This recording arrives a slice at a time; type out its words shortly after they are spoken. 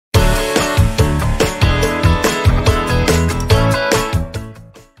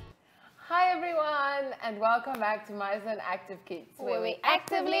welcome back to My Zone Active Kids, where we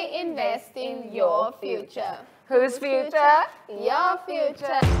actively invest in your future. Whose future? Your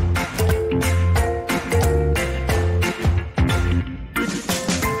future.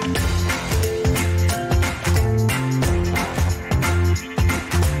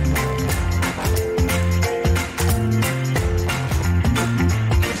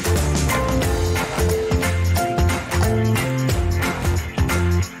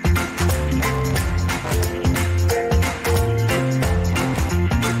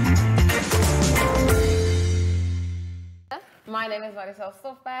 My name is Marisol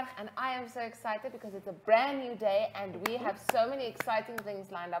Stoffberg and I am so excited because it's a brand new day and we have so many exciting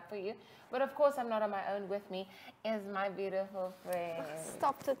things lined up for you. But of course I'm not on my own. With me is my beautiful friend.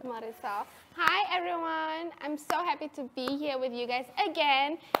 Stop it, Marisol. Hi everyone. I'm so happy to be here with you guys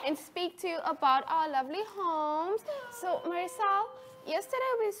again and speak to you about our lovely homes. So Marisol,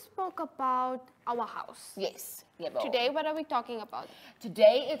 yesterday we spoke about our house. Yes. Today, what are we talking about?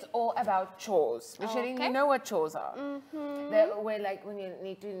 Today it's all about chores. Okay. You know what chores are? Where like when you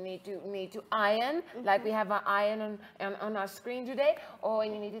need to iron, like we have our iron on our screen today, or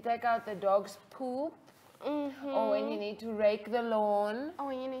when you need to take out the dog's poop, or when you need to rake the lawn, or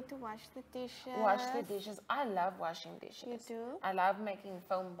when you need to wash the dishes. Wash the dishes. I love washing dishes. You do? I love making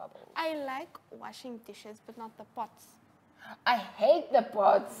foam bubbles. I like washing dishes, but not the pots. I hate the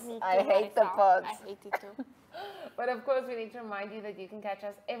pots. Me too, I hate the pots. I hate it too. But of course, we need to remind you that you can catch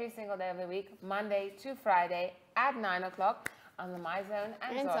us every single day of the week, Monday to Friday at 9 o'clock on the MyZone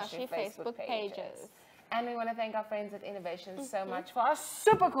and Zashi Facebook pages. And we want to thank our friends at Innovation so much for our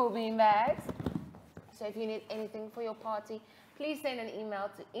super cool bean bags. So if you need anything for your party, please send an email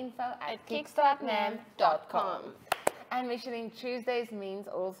to info@kickstartnam.com. And Michelin Tuesdays means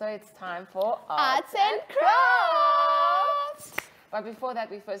also it's time for Arts and Crafts. But before that,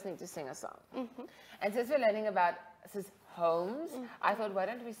 we first need to sing a song. And since we're learning about homes, I thought, why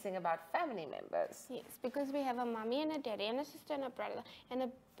don't we sing about family members? Yes, because we have a mommy and a daddy and a sister and a brother and a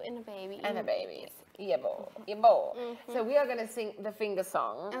baby. And a baby. Yeah, boy. So we are going to sing the finger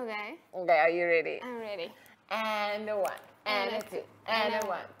song. Okay. Okay, are you ready? I'm ready. And a one, and a two, and a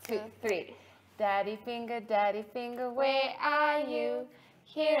 1, 2, 3. Daddy finger, where are you?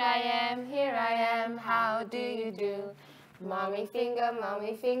 Here I am, how do you do? Mommy finger,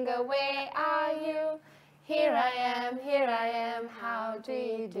 where are you? Here I am, how do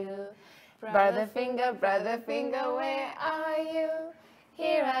you do? Brother finger, where are you?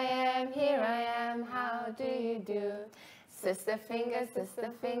 Here I am, how do you do? Sister finger,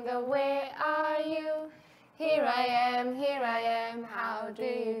 where are you? Here I am, how do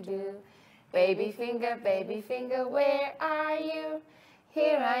you do? Baby finger, where are you?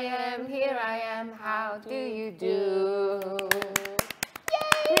 Here I am, how do you do?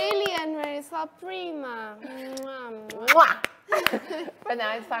 Yay! Brilliant, Marisol, prima. Mwah. But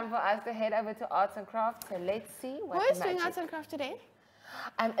now it's time for us to head over to Arts and Crafts, so let's see what Who is doing Arts and Crafts today?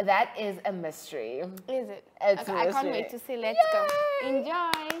 That is a mystery. Is it? It's okay, I can't wait to see. Let's go.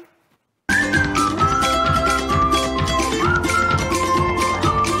 Enjoy.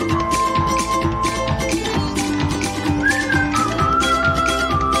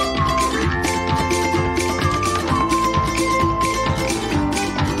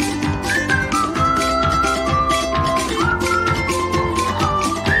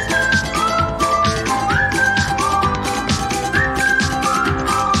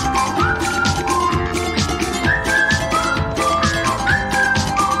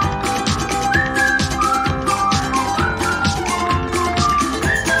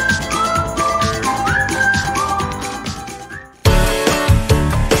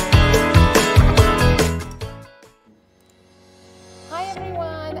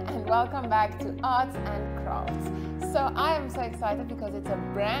 Welcome back to Arts and Crafts. So I am so excited because it's a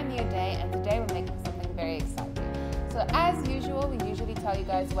brand new day and today we're making something very exciting. So as usual, we usually tell you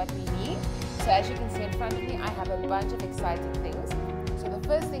guys what we need. So as you can see in front of me, I have a bunch of exciting things. So the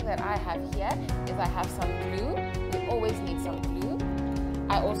first thing that I have here is I have some glue. We always need some glue.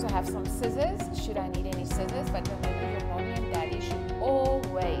 I also have some scissors, should I need any scissors, but remember your mommy and daddy should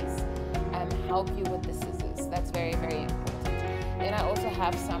always help you with the scissors. That's very, very important. Then I also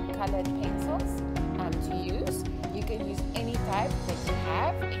have some colored pencils to use. You can use any type that you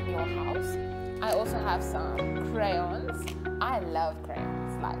have in your house. I also have some crayons. I love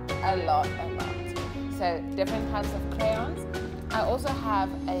crayons, like a lot. So different types of crayons. I also have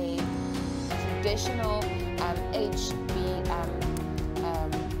a traditional HB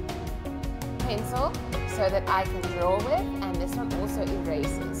pencil so that I can draw with, and this one also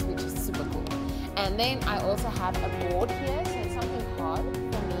erases, which is super cool. And then I also have a board here, so it's something hard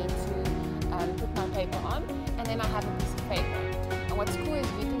for me to put my paper paper on, and then I have a piece of paper. And what's cool is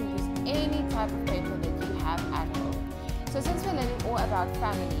you can use any type of paper that you have at home. So since we're learning all about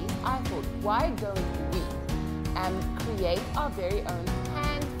families, I thought, why don't we create our very own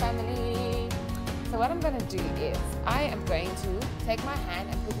hand family? So what I'm going to do is, I am going to take my hand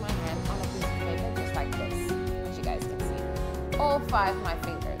and put my hand on a piece of paper just like this, as you guys can see. All 5 of my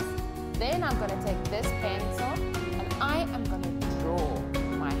fingers. Then I'm going to take this pencil and I am going to draw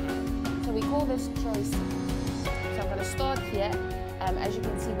my hand. So we call this tracing. So I'm going to start here, as you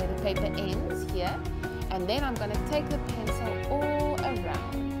can see where the paper ends here. And then I'm going to take the pencil all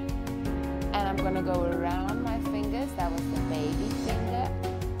around. And I'm going to go around my fingers. That was the baby finger.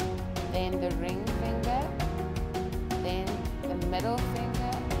 Then the ring finger. Then the middle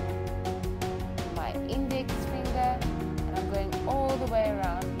finger. My index finger. And I'm going all the way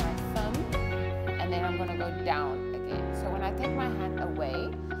around my thumb. And then I'm going to go down again. So when I take my hand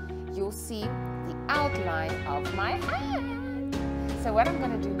away, you'll see the outline of my hand. So what I'm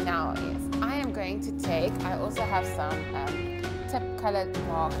going to do now is, I am going to take, I also have some tip colored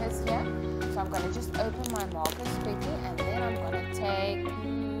markers here. So I'm going to just open my markers quickly, and then I'm going to take,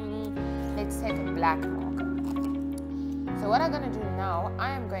 let's take a black marker. So what I'm going to do now,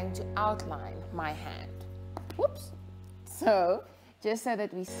 I am going to outline my hand. Whoops. So, just so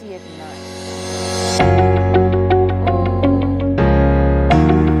that we see it nice.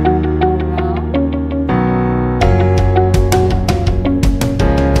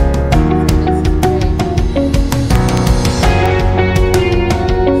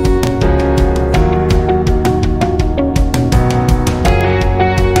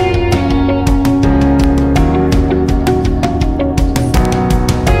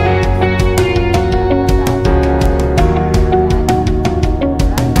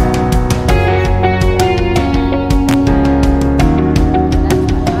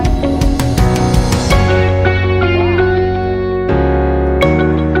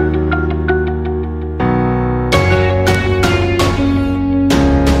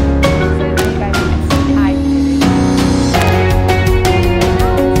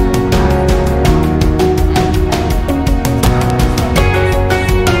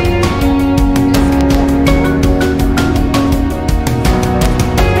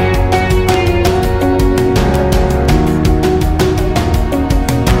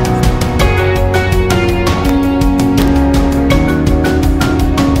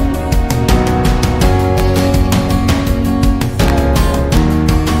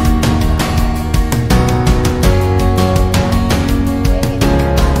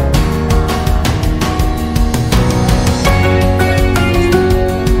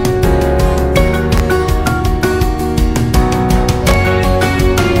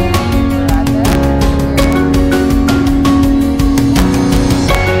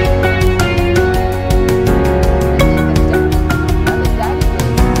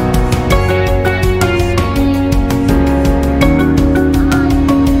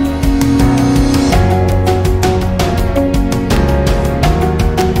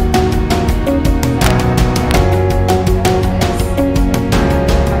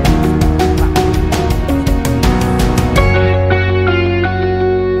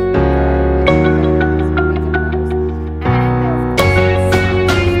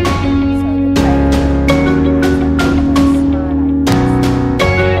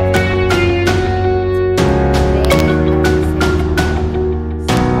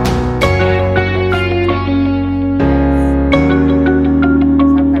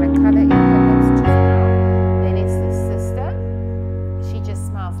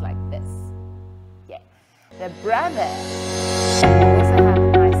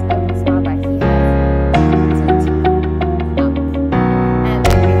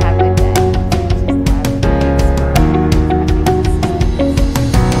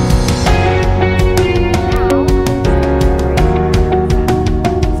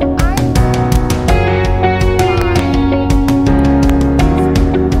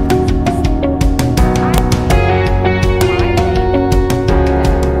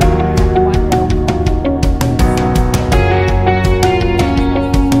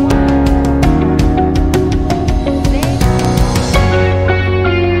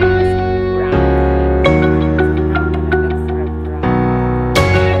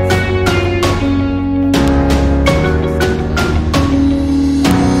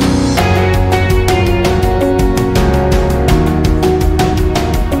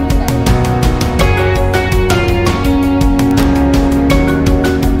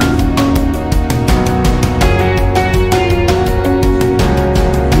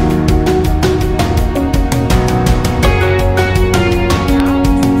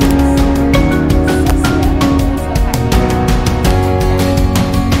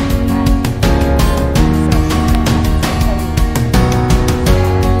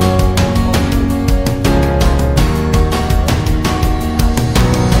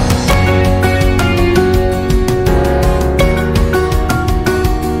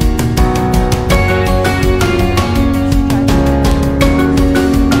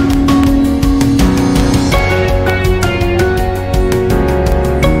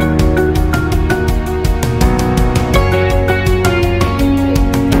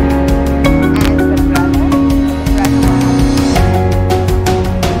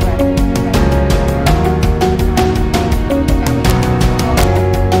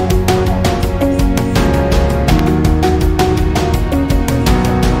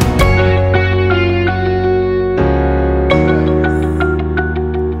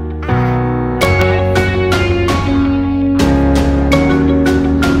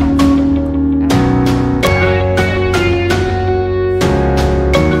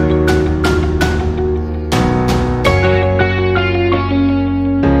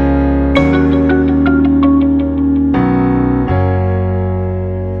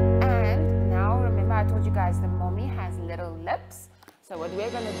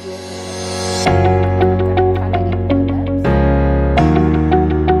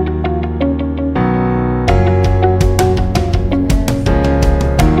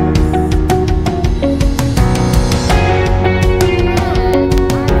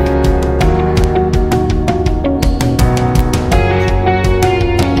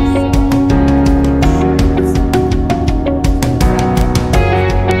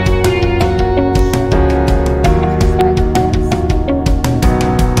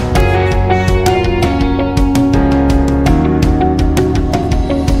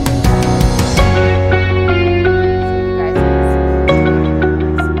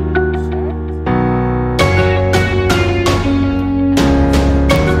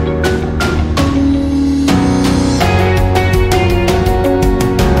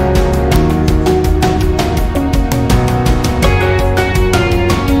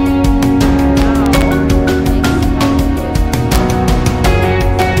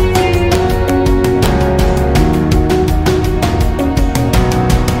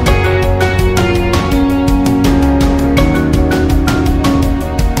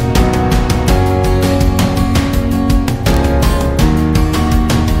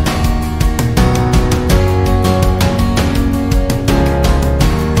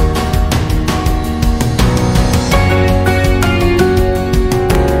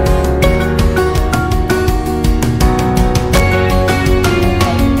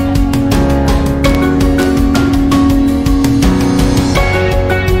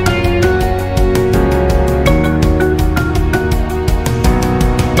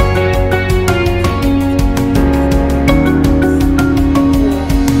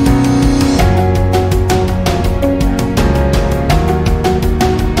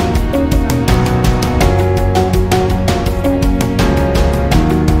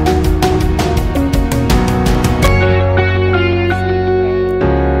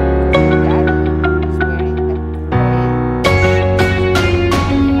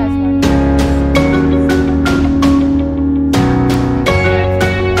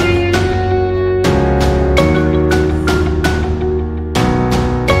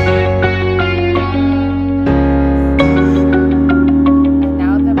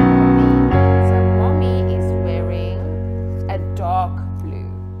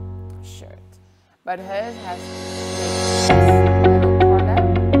 but hers has this little collar right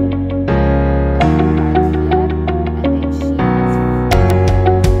here, and then she has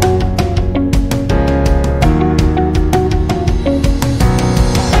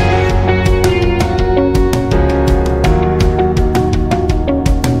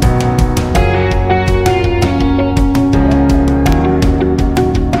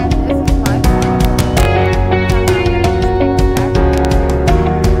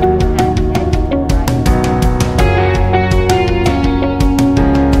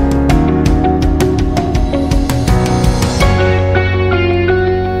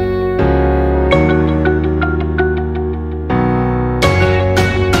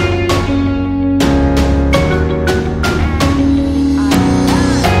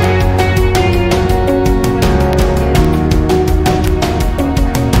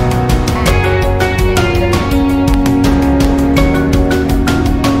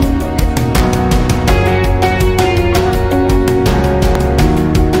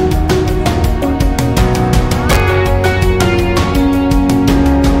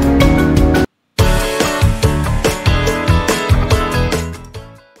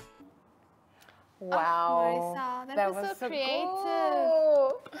wow. Marisol, that was so creative.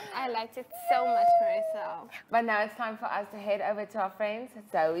 Cool. I liked it so much, Marisol. But now it's time for us to head over to our friends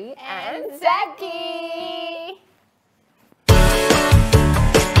Zoe and Zaki.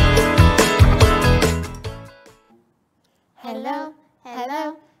 Hello,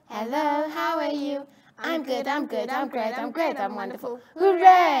 hello, hello, how are you? I'm good, I'm good, I'm great, I'm great, I'm wonderful.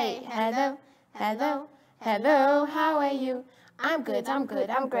 Hooray! Hello, hello, hello, how are you? I'm good, I'm good,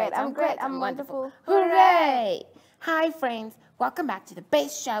 I'm great, I'm great, I'm wonderful. Hooray! Hi friends, welcome back to the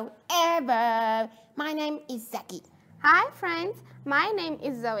best show ever. My name is Zaki. Hi friends, my name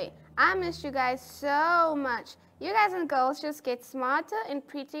is Zoe. I miss you guys so much. You guys and girls just get smarter and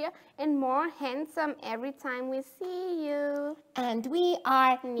prettier and more handsome every time we see you. And we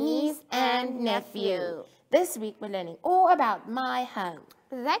are niece and nephew. This week we're learning all about my home.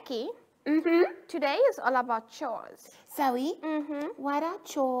 Zaki, today is all about chores. Zoe, what are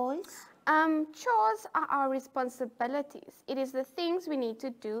chores? Chores are our responsibilities. It is the things we need to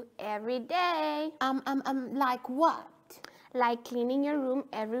do every day. Like what? Like cleaning your room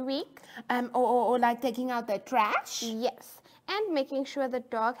every week. Or like taking out the trash? Yes, and making sure the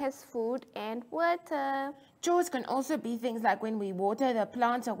dog has food and water. Chores can also be things like when we water the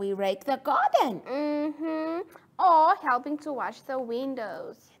plants or we rake the garden. Or helping to wash the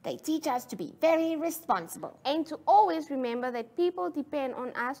windows. They teach us to be very responsible. And to always remember that people depend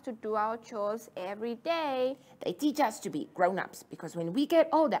on us to do our chores every day. They teach us to be grown-ups because when we get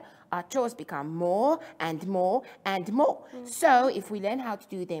older, our chores become more and more and more. So if we learn how to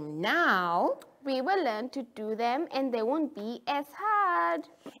do them now, we will learn to do them and they won't be as hard.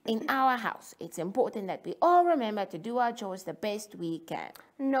 In our house, it's important that we all remember to do our chores the best we can.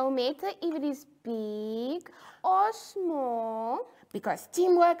 No matter if it is big or small. Because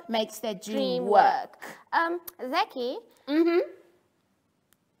teamwork makes the dream work. Zaki?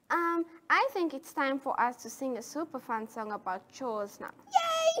 I think it's time for us to sing a super fun song about chores now.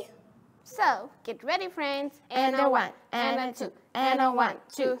 Yay! So, get ready friends. And a one, and a two, and a 1,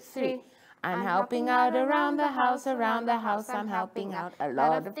 2, 3. I'm helping out around the house, I'm helping out. A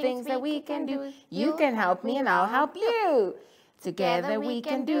lot of things that we can do. You can help me and I'll help you. Together we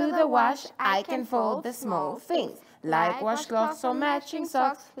can do the wash, I can fold the small things. Like washcloths or matching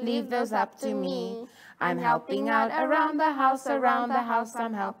socks, leave those up to me. I'm helping out around the house,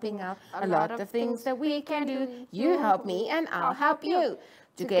 I'm helping out. A lot of things that we can do. You help me and I'll help you.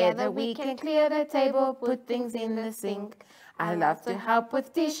 Together we can clear the table, put things in the sink. I love to help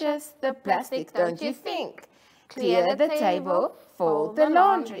with dishes, the plastic, don't you think? Clear the table, fold the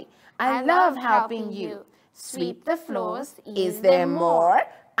laundry. I love helping you. Sweep the floors, is there more?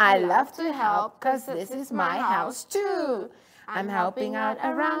 I love to help, cause this is my house too. I'm helping out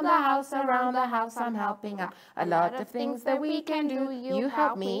around the house, I'm helping out. A lot of things that we can do. You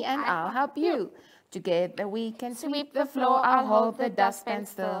help me and I'll help you. Together we can sweep the floor, I'll hold the dustpan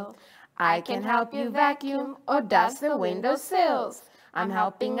still. I can help you vacuum or dust the windowsills. I'm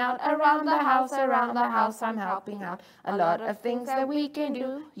helping out around the house, I'm helping out. A lot of things that we can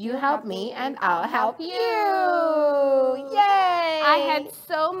do. You help me and I'll help you. Yay! I had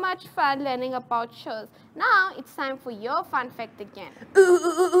so much fun learning about chores. Now it's time for your fun fact again.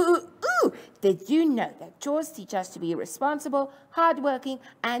 Ooh. Did you know that chores teach us to be responsible, hardworking,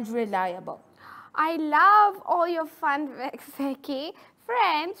 and reliable? I love all your fun facts, Zaki.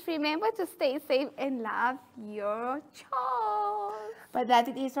 Friends, remember to stay safe and love your chores. But that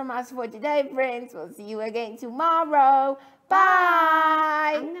it is from us for today, friends. We'll see you again tomorrow.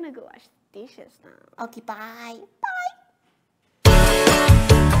 Bye. I'm gonna go wash dishes now. Okay, bye.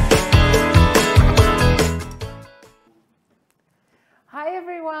 Hi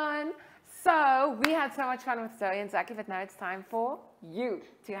everyone! So we had so much fun with Zoe and Zaki, but now it's time for you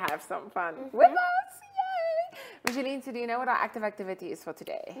to have some fun with us! Yay! Micheline, so do you know what our active activity is for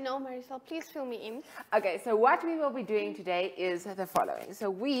today? No, Marisol, please fill me in. Okay, so what we will be doing today is the following. So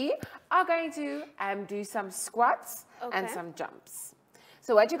we are going to do some squats and some jumps.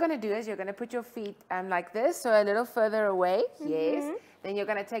 So what you're going to do is you're going to put your feet like this, so a little further away, yes. Then you're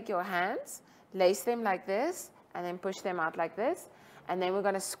going to take your hands, lace them like this, and then push them out like this. And then we're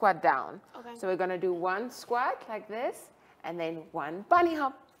going to squat down. Okay. So we're going to do one squat like this, and then one bunny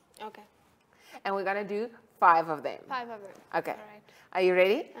hop. Okay. And we're going to do 5 of them. 5 of them. Okay. All right. Are you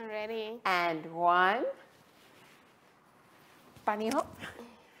ready? I'm ready. And 1, bunny hop.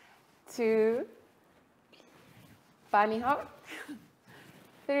 2, bunny hop.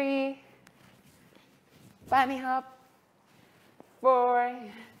 3, bunny hop. 4,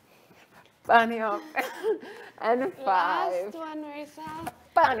 bunny hop. And 5. Last one, Marisol.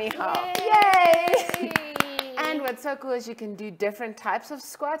 Bunny hop. Yay! And what's so cool is you can do different types of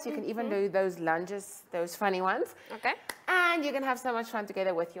squats. You can even do those lunges, those funny ones. Okay. And you can have so much fun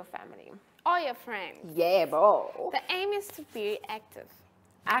together with your family. Or your friends. Yeah, bro. The aim is to be active.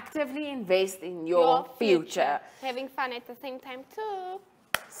 Actively invest in your future. Having fun at the same time too.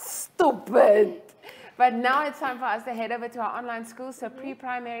 Stupid. But now it's time for us to head over to our online school, so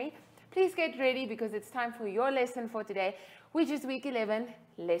pre-primary. Please get ready because it's time for your lesson for today, which is week 11,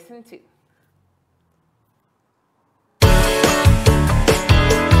 lesson 2.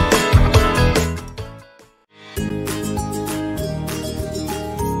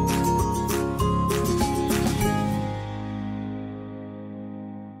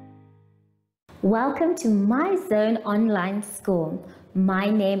 Welcome to My Zone Online School. My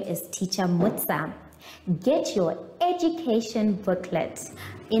name is Teacher Mutsa. Get your education booklet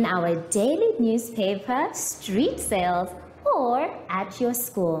in our daily newspaper, street sales, or at your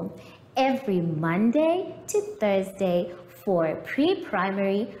school every Monday to Thursday for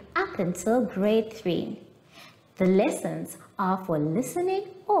pre-primary up until grade 3. The lessons are for listening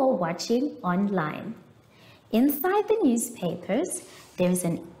or watching online. Inside the newspapers, there is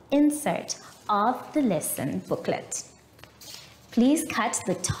an insert of the lesson booklet. Please cut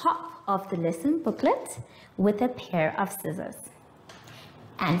the top of the lesson booklet with a pair of scissors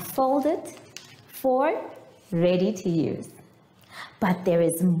and fold it for ready to use. But there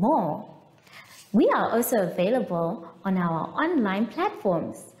is more. We are also available on our online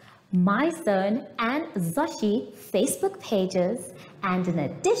platforms, MyZone and Zoshi Facebook pages, and in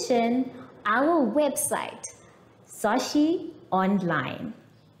addition, our website, Zoshi Online.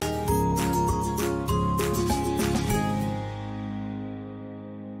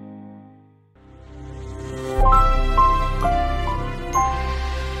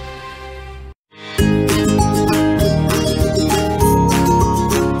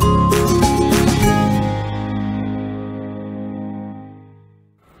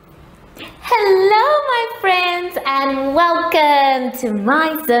 And welcome to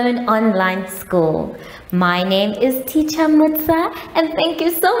My Zone Online School. My name is Teacher Mutsa and thank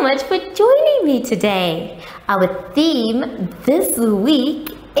you so much for joining me today. Our theme this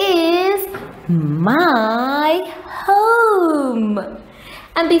week is My Home.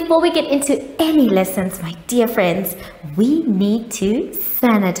 And before we get into any lessons, my dear friends, we need to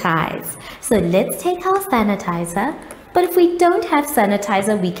sanitize. So let's take our sanitizer, but if we don't have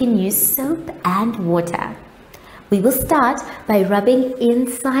sanitizer, we can use soap and water. We will start by rubbing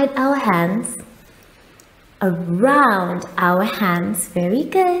inside our hands, around our hands, very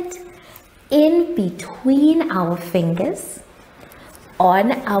good, in between our fingers,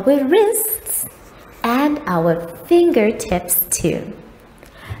 on our wrists, and our fingertips too.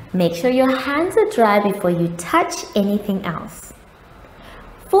 Make sure your hands are dry before you touch anything else.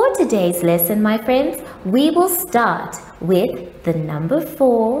 For today's lesson, my friends, we will start with the number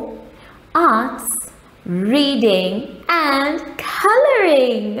 4, arts, reading and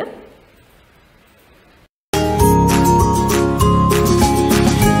coloring.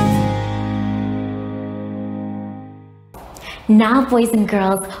 Now, boys and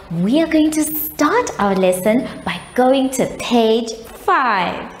girls, we are going to start our lesson by going to page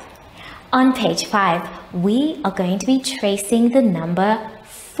 5. On page 5, we are going to be tracing the number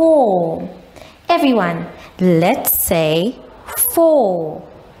 4. Everyone, let's say 4.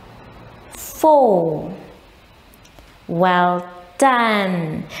 4. Well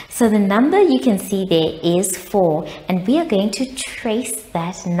done. So the number you can see there is 4 and we are going to trace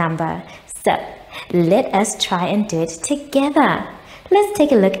that number. So let us try and do it together. Let's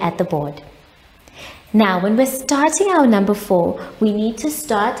take a look at the board. Now, when we're starting our number 4, we need to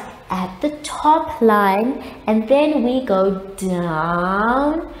start at the top line and then we go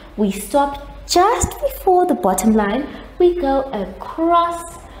down. We stop just before the bottom line. We go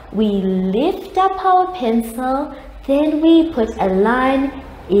across. We lift up our pencil. Then we put a line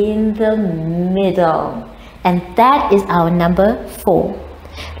in the middle. And that is our number 4.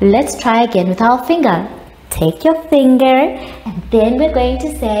 Let's try again with our finger. Take your finger and then we're going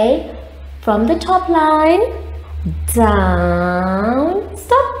to say from the top line, down,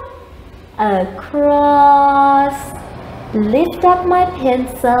 stop, across, lift up my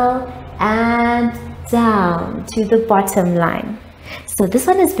pencil and down to the bottom line. So this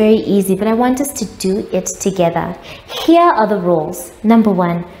one is very easy, but I want us to do it together. Here are the rules. Number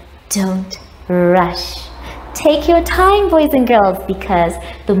 1, don't rush. Take your time, boys and girls, because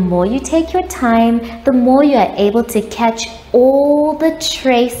the more you take your time, the more you are able to catch all the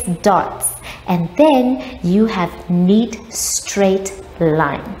trace dots. And then you have neat, straight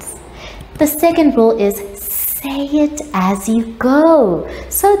lines. The second rule is say it as you go,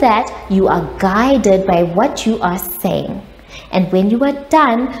 so that you are guided by what you are saying. And when you are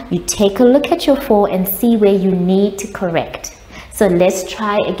done, you take a look at your 4 and see where you need to correct. So let's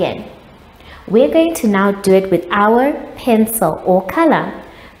try again. We're going to now do it with our pencil or color.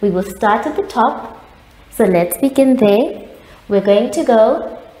 We will start at the top. So let's begin there. We're going to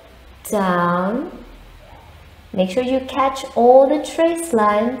go down. Make sure you catch all the trace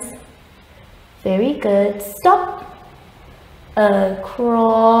lines. Very good. Stop.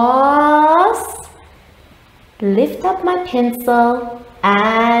 Across. Lift up my pencil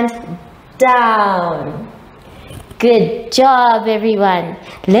and down. Good job, everyone.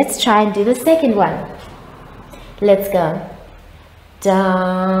 Let's try and do the second one. Let's go.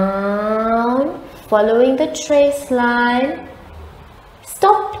 Down, following the trace line.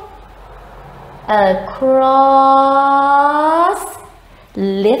 Stop. Across.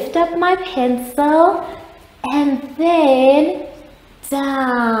 Lift up my pencil and then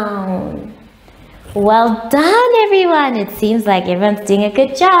down. Well done, everyone. It seems like everyone's doing a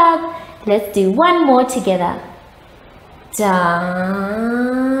good job. Let's do one more together. Down,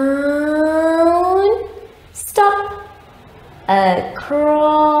 stop, across,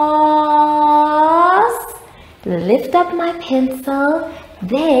 lift up my pencil,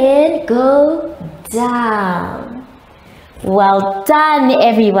 then go down. Well done,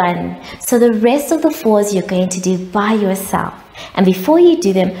 everyone. So the rest of the 4s you're going to do by yourself. And before you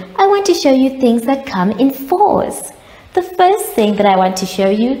do them, I want to show you things that come in 4s. The first thing that I want to show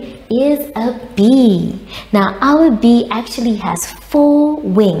you is a bee. Now our bee actually has 4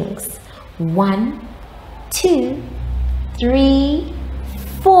 wings. 1, 2, 3,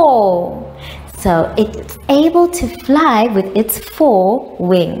 4. So it's able to fly with its 4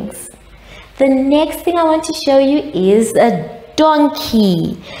 wings. The next thing I want to show you is a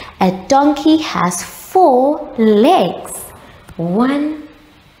donkey. A donkey has 4 legs. 1,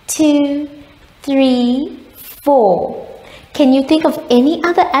 2, 3, 4. Can you think of any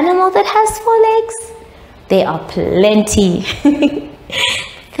other animal that has 4 legs? There are plenty.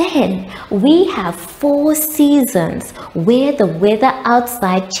 Then we have 4 seasons where the weather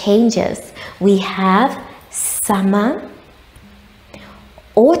outside changes. We have summer,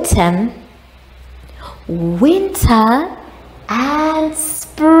 autumn, winter, and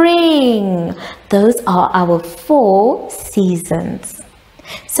spring. Those are our 4 seasons.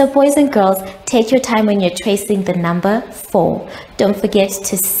 So boys and girls, take your time when you're tracing the number 4. Don't forget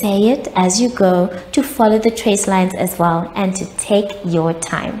to say it as you go, to follow the trace lines as well, and to take your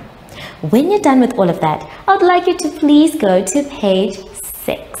time. When you're done with all of that, I would like you to please go to page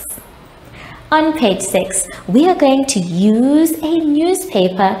 6. On page 6, we are going to use a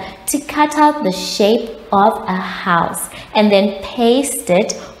newspaper to cut out the shape of a house and then paste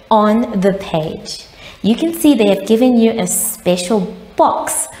it on the page. You can see they have given you a special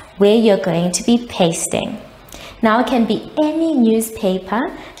box where you're going to be pasting. Now it can be any newspaper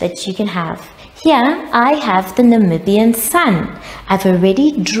that you can have. Here I have the Namibian Sun. I've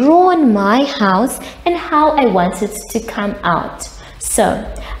already drawn my house and how I want it to come out. So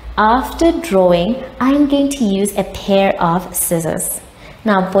after drawing, I'm going to use a pair of scissors.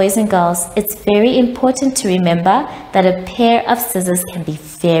 Now boys and girls, it's very important to remember that a pair of scissors can be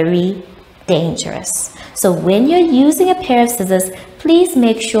very dangerous. So when you're using a pair of scissors, please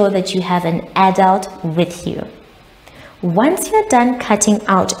make sure that you have an adult with you. Once you're done cutting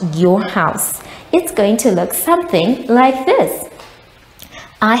out your house, it's going to look something like this.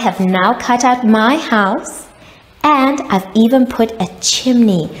 I have now cut out my house and I've even put a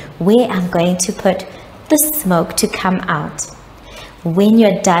chimney where I'm going to put the smoke to come out. When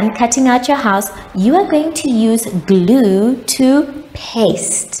you're done cutting out your house, you are going to use glue to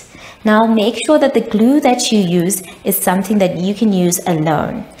paste. Now make sure that the glue that you use is something that you can use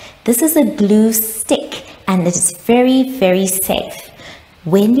alone. This is a glue stick and it is very, very safe.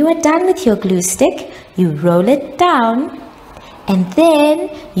 When you are done with your glue stick, you roll it down and then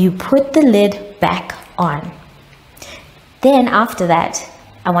you put the lid back on. Then after that,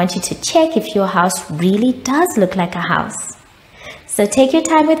 I want you to check if your house really does look like a house. So take your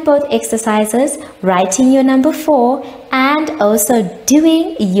time with both exercises, writing your number 4 and also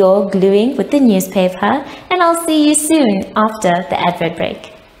doing your gluing with the newspaper, and I'll see you soon after the advert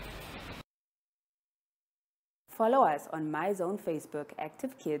break. Follow us on My Zone Facebook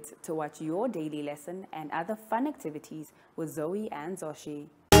Active Kids to watch your daily lesson and other fun activities with Zoe and Zoshi.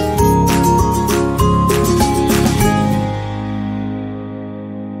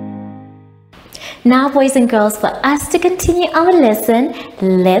 Now, boys and girls, for us to continue our lesson,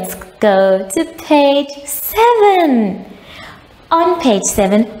 let's go to page 7. On page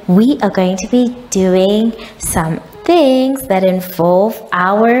 7, we are going to be doing some things that involve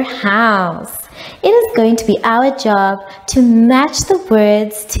our house. It is going to be our job to match the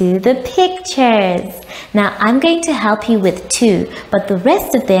words to the pictures. Now, I'm going to help you with 2, but the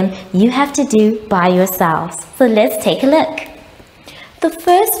rest of them you have to do by yourselves. So let's take a look. The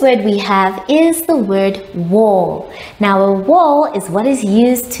first word we have is the word wall. Now a wall is what is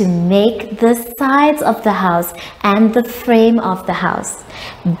used to make the sides of the house and the frame of the house.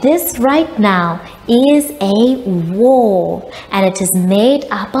 This right now is a wall and it is made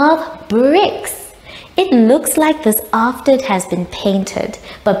up of bricks. It looks like this after it has been painted,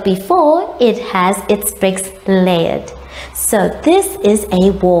 but before it has its bricks layered. So this is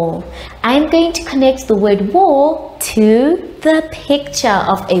a wall. I'm going to connect the word wall to the picture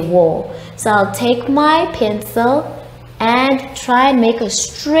of a wall. So I'll take my pencil and try and make a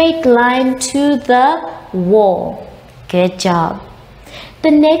straight line to the wall. Good job.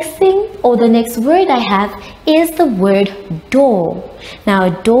 The next thing or the next word I have is the word door. Now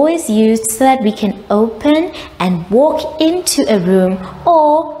a door is used so that we can open and walk into a room,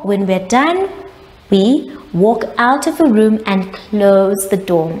 or when we're done, we walk out of a room and close the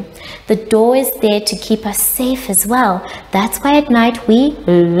door. The door is there to keep us safe as well. That's why at night we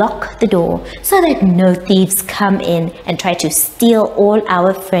lock the door so that no thieves come in and try to steal all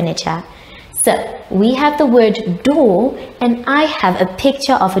our furniture. So we have the word door and I have a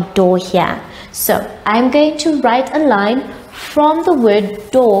picture of a door here. So I'm going to write a line from the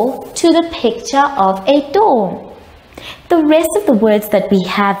word door to the picture of a door. The rest of the words that we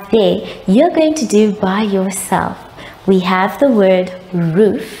have there, you're going to do by yourself. We have the word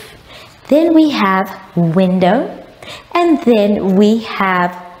roof, then we have window, and then we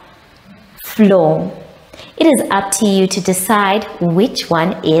have floor. It is up to you to decide which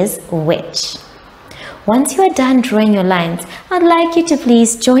one is which. Once you are done drawing your lines, I'd like you to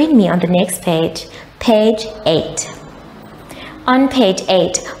please join me on the next page, page 8. On page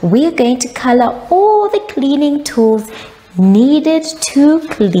 8, we are going to color all the cleaning tools needed to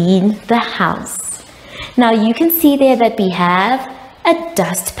clean the house. Now you can see there that we have a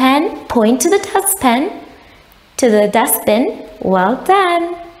dustpan. Point to the dustpan, to the dustbin. Well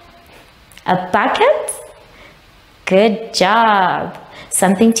done. A bucket. Good job.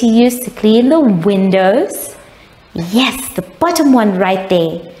 Something to use to clean the windows. Yes, the bottom one right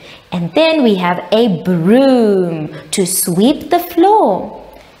there. And then we have a broom to sweep the floor.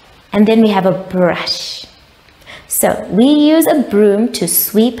 And then we have a brush. So we use a broom to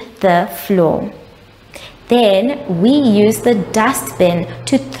sweep the floor. Then we use the dustbin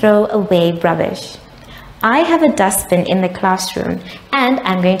to throw away rubbish. I have a dustbin in the classroom and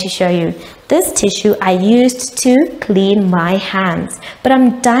I'm going to show you. This tissue I used to clean my hands, but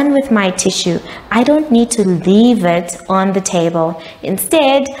I'm done with my tissue. I don't need to leave it on the table.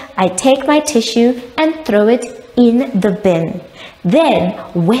 Instead, I take my tissue and throw it in the bin. Then,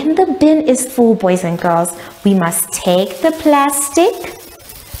 when the bin is full, boys and girls, we must take the plastic,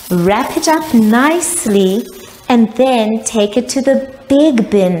 wrap it up nicely, and then take it to the big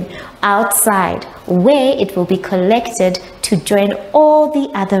bin outside, where it will be collected to join all the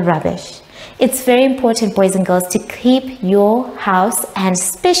other rubbish. It's very important, boys and girls, to keep your house and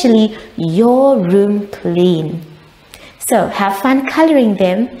especially your room clean. So have fun coloring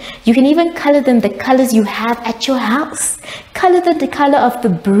them. You can even color them the colors you have at your house. Color them the color of the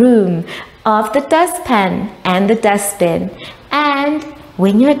broom, of the dustpan and the dustbin. And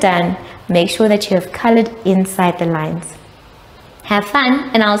when you're done, make sure that you have colored inside the lines. Have fun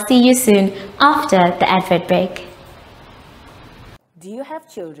and I'll see you soon after the advert break. Do you have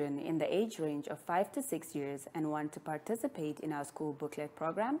children in the age range of 5 to 6 years and want to participate in our school booklet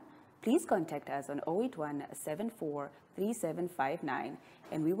program? Please contact us on 081 74 3759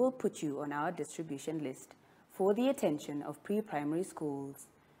 and we will put you on our distribution list for the attention of pre-primary schools.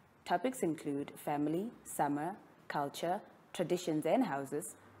 Topics include family, summer, culture, traditions and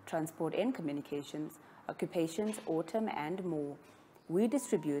houses, transport and communications, occupations, autumn, and more. We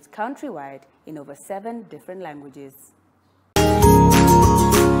distribute countrywide in over 7 different languages.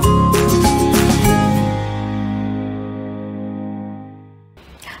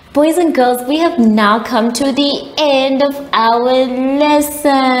 Boys and girls, we have now come to the end of our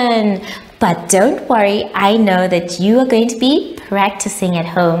lesson. But don't worry, I know that you are going to be practicing at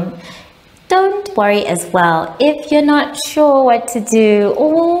home. Don't worry as well. If you're not sure what to do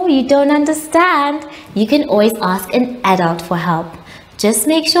or you don't understand, you can always ask an adult for help. Just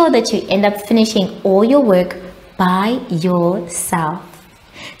make sure that you end up finishing all your work by yourself.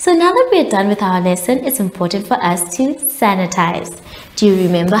 So now that we're done with our lesson, it's important for us to sanitize. Do you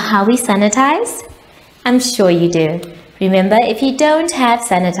remember how we sanitize? I'm sure you do. Remember, if you don't have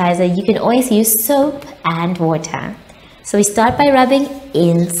sanitizer, you can always use soap and water. So we start by rubbing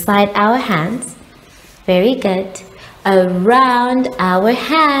inside our hands. Very good. Around our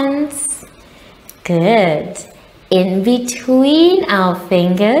hands. Good. In between our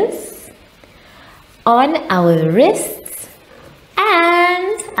fingers. On our wrists.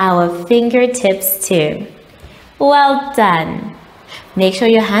 And our fingertips too. Well done. Make sure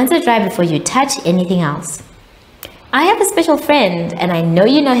your hands are dry before you touch anything else. I have a special friend and I know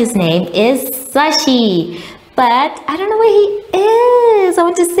you know his name is Sashi. But I don't know where he is. I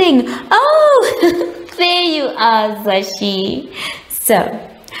want to sing. Oh, there you are, Sashi. So,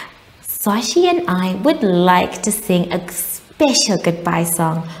 Sashi and I would like to sing a special goodbye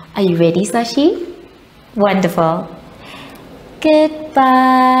song. Are you ready, Sashi? Wonderful.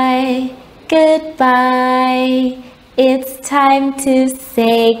 Goodbye, goodbye. It's time to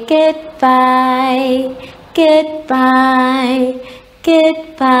say goodbye. Goodbye,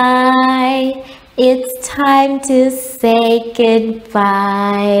 goodbye. It's time to say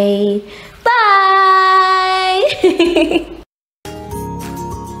goodbye. Bye!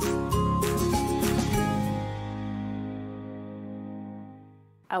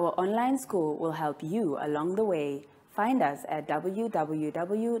 Our online school will help you along the way. Find us at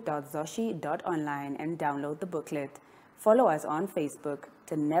www.zoshi.online and download the booklet. Follow us on Facebook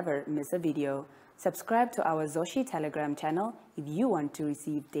to never miss a video. Subscribe to our Zoshi Telegram channel if you want to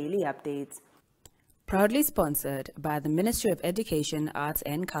receive daily updates. Proudly sponsored by the Ministry of Education, Arts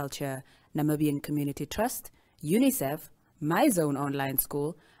and Culture, Namibian Community Trust, UNICEF, My Zone Online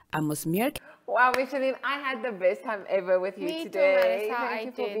School, Amos Mir. Wow, Micheline, I had the best time ever with you Me today. too, Marissa, Thank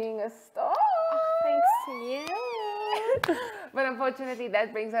you for did. being a star. Thanks to you. But unfortunately,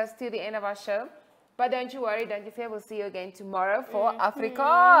 that brings us to the end of our show. But don't you worry, don't you fear, we'll see you again tomorrow for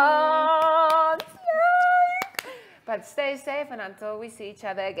Afrikaans. Yay! But stay safe and until we see each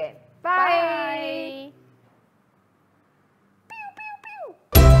other again. Bye. Bye.